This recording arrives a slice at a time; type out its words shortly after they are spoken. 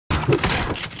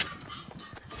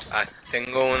Ah,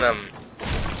 tengo un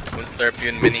Slurp y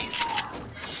un mini.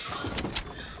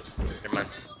 Hermano.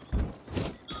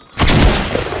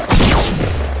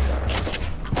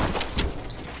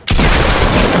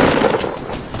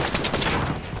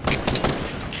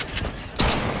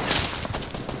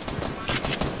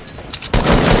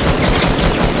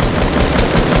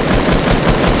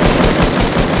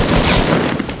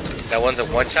 That one's a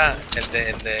one shot. El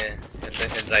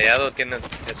rayado es un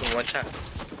one shot.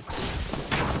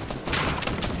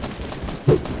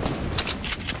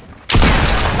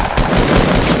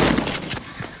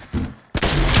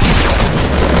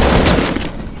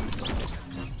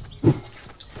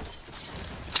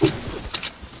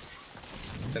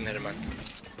 Hermano.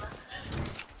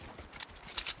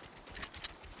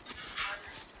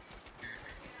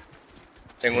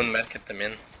 Tengo un medkit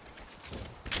también.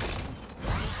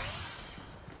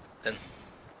 Ten.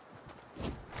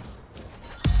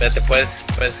 Espérate, puedes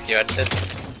llevarte.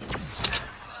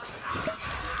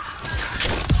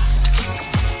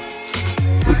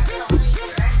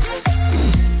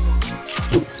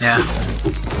 Yeah.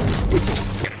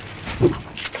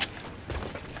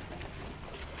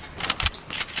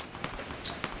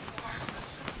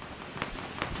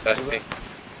 Dusty.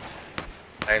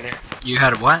 Diner. You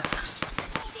had what?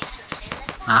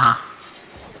 Uh-huh.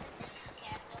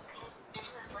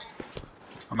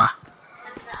 Va.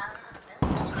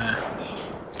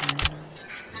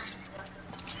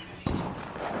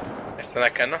 Están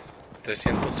acá, ¿no?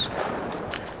 300.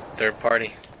 Third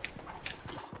party.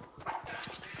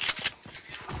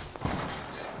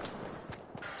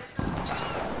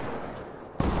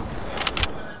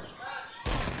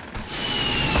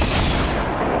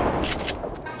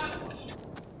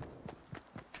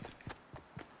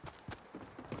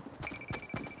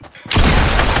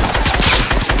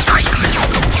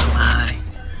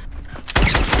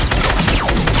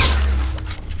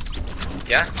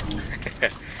 ¿Ya?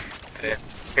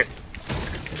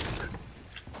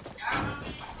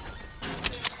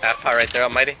 That part right there,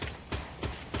 Almighty.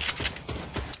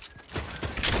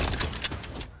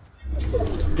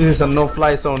 This is a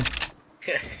no-fly zone.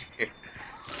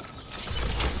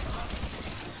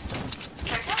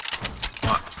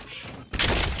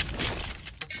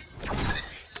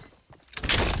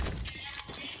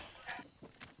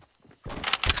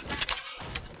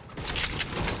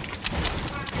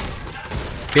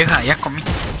 Vieja, ya comí.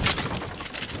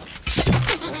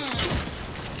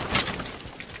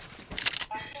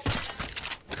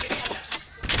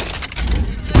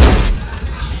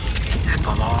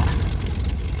 Todo.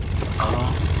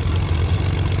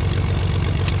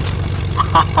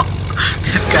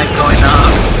 This guy going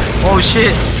up. Oh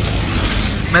shit.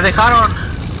 Me dejaron.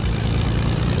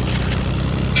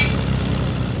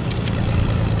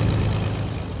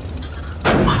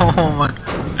 Oh man.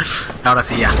 Ahora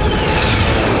sí ya.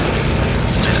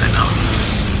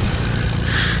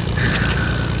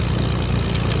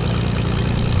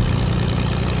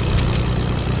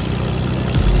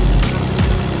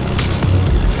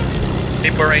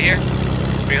 People right here.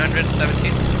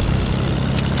 317.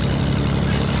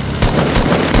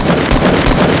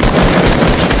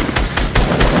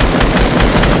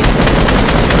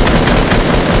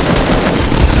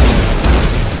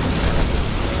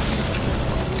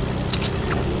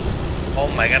 Oh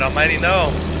my God Almighty,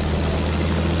 no!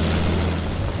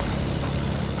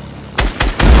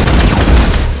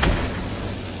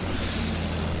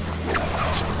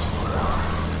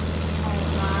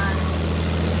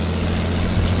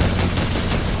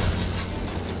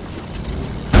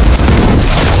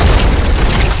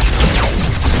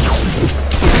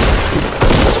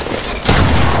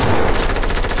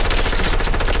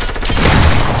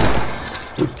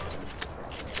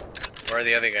 Where are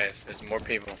the other guys? There's more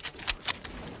people.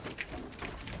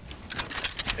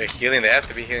 They're healing, they have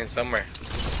to be healing somewhere.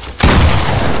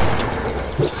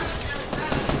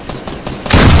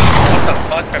 What the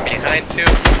fuck, from behind too?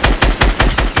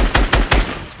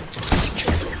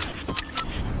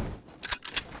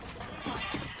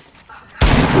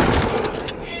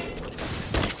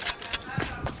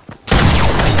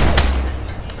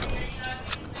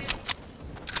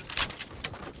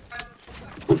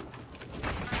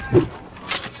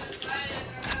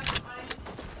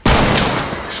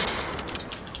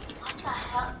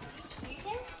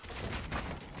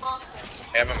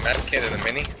 I have a medkit and a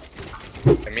mini.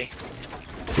 And me.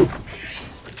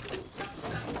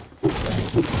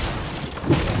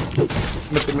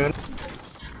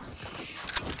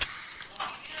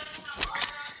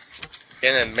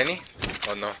 ¿Tienen el mini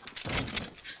o no?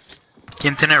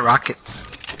 ¿Quién tiene rockets?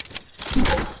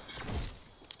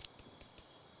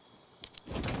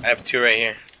 I have two right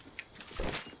here.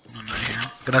 One right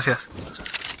here. Gracias.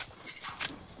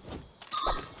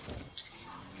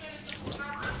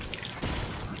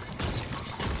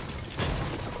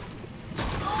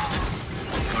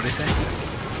 What do you say?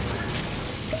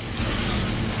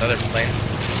 Another plane.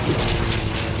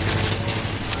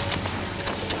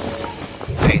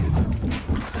 See?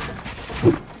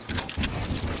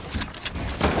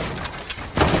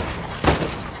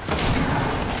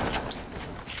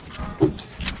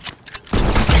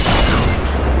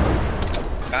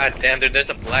 God damn, dude, there's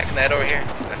a black knight over here.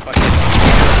 I fucking...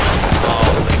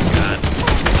 Oh my god.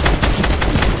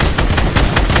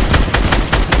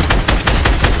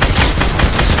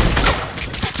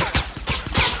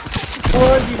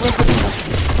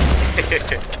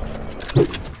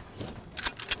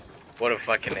 What a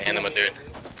fucking animal, dude.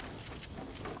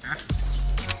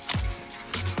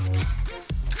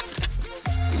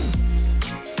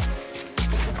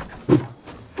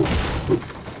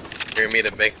 Bring me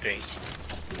the victory.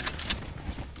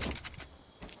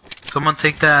 Someone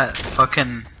take that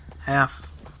fucking half.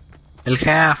 El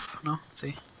half, no?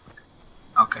 See?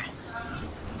 Okay.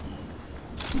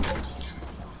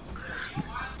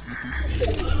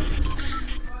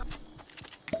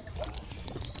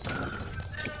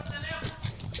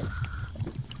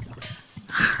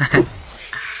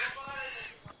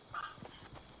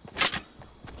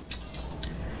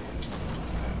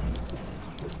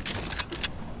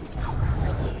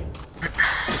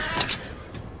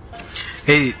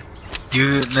 Hey, do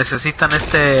you necesitan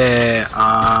este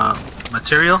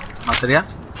material? No,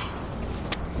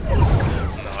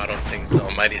 I don't think so.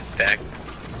 Mighty stacked.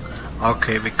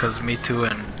 Okay, because me too,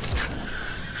 and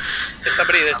There's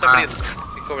somebody like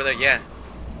over there, yeah.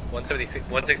 176,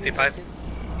 165. He's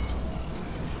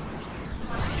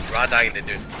raw dogging the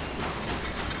dude.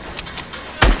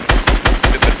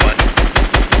 Stupid one.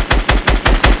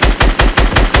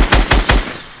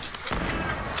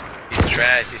 He's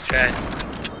trash.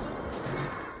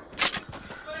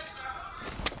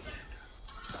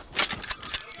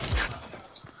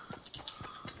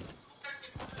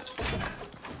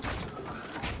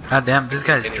 god damn, this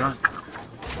guy's drunk.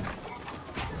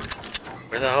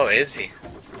 Where the hell is he?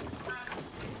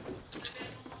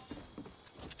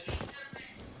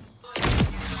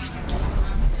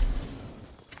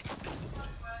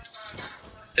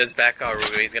 Just back out,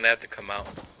 Ruby. He's gonna have to come out.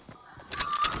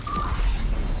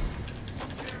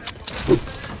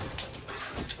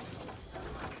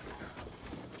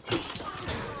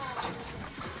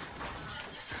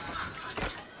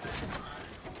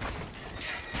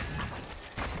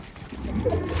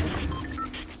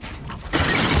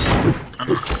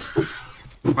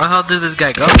 Where the hell did this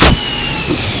guy go?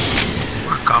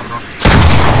 Cabrón.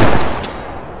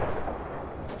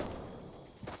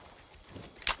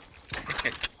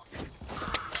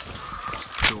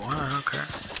 I don't care.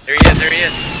 There he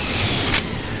is.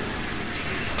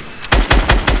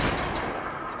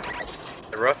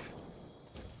 The roof.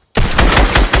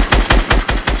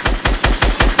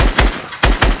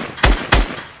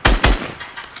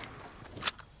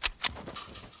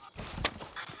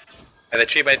 By the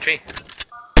tree.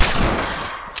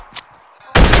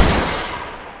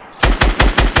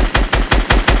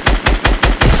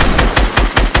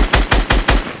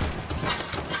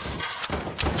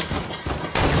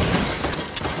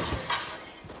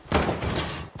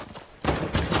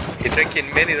 He's drinking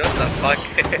mini, what the fuck?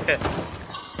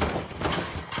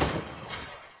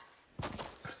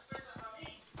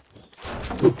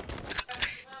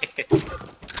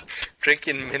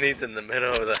 Drinking minis in the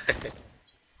middle of the...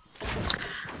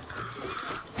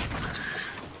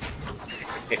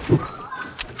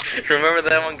 Remember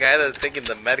that one guy that was taking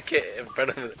the medkit in front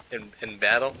of him in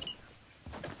battle?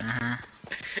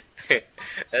 That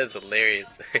is hilarious.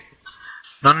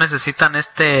 No necesitan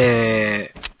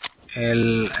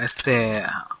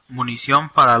munición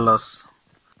para los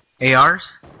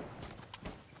ARs.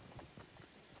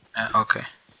 Okay.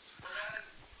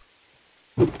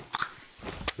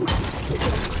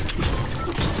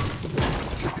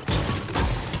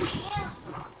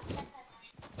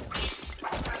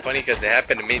 Funny because it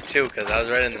happened to me too, because I was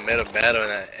right in the middle of battle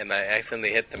and I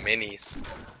accidentally hit the minis.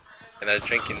 And I was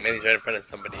drinking minis right in front of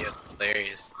somebody else.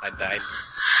 Hilarious. I died.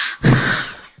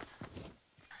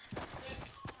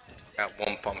 Got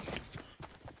one pump.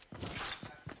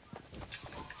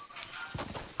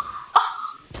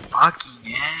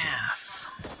 Fucking ass.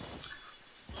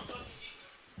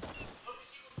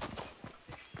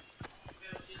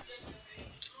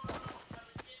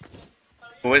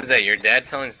 Who is that? Your dad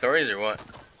telling stories or what?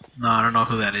 No, I don't know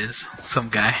who that is. Some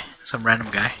guy. Some random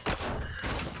guy.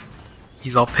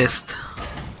 He's all pissed.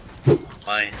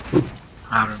 Why?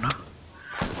 I don't know.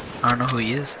 I don't know who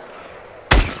he is.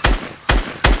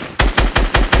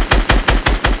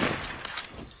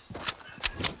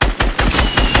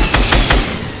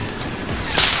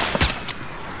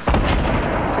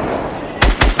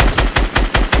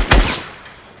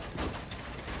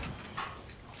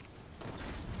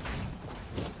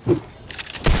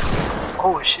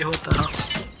 Oh shit, what the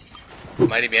hell?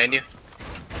 Mighty behind you.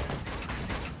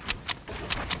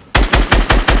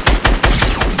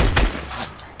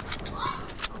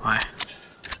 Why?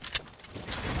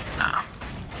 Nah.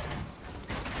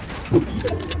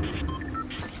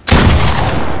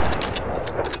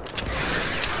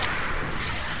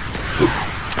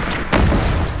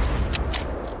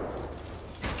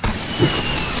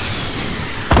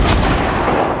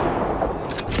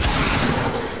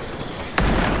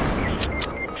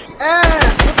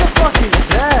 Ass! What the fuck is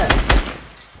that?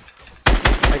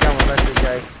 I got one left,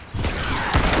 guys.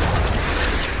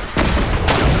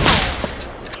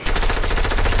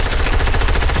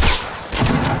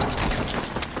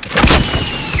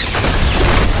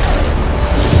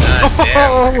 God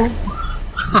damn.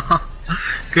 Oh!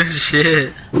 Good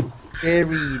shit.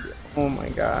 Carried. Oh my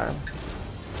god.